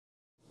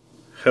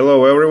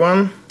Hello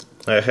everyone,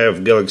 I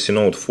have Galaxy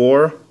Note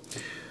 4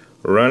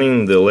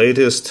 running the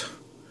latest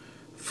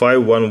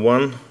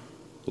 511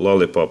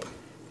 Lollipop.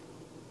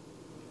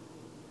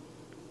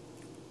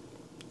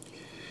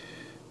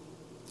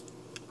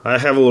 I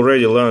have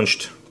already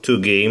launched 2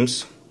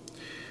 games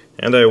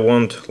and I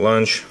won't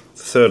launch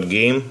the third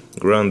game,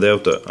 Grand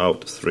Theft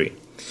Auto 3.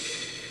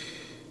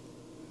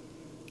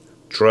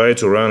 Try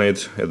to run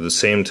it at the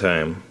same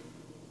time.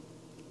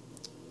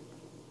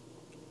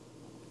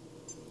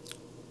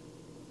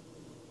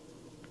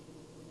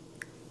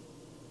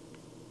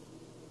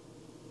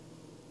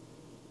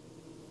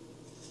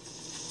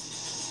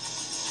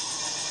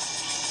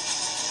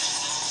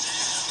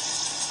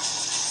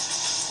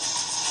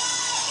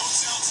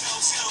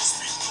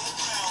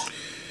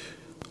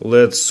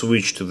 Let's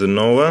switch to the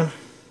Nova.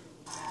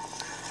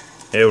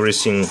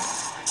 Everything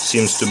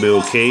seems to be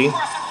okay.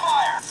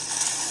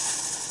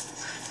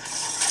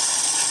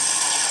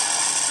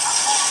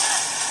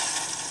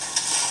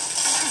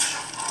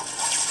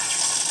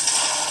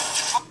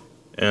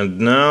 And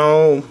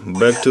now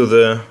back to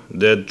the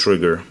dead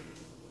trigger.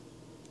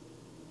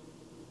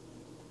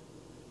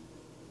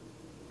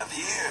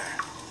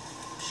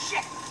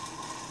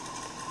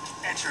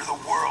 Enter the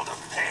world of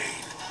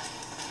pain.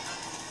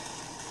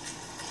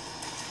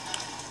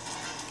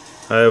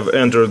 I have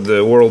entered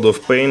the world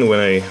of pain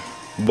when I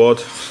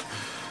bought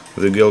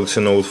the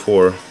Galaxy Note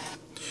 4.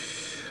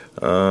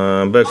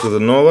 Back to the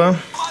Nova.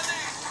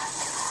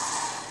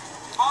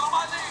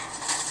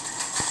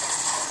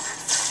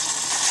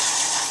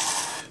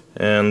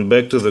 And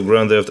back to the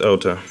Grand Theft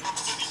Auto.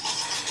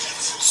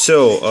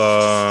 So,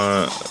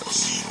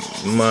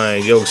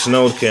 my Galaxy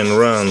Note can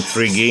run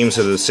 3 games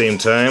at the same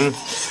time.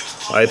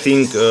 I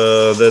think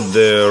that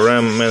the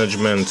RAM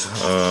management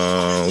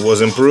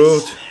was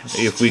improved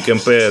if we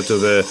compare to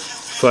the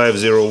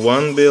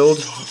 501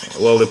 build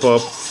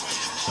Lollipop.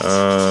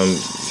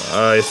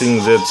 I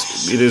think that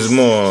it is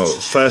more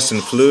fast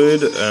and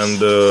fluid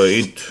and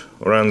it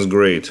runs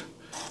great.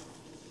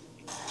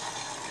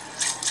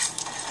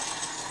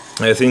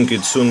 I think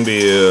it soon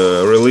be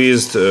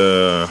released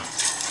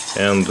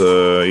and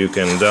you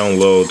can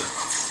download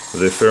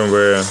the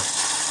firmware.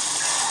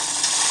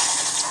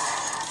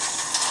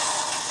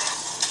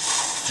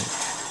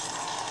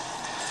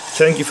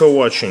 Thank you for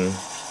watching.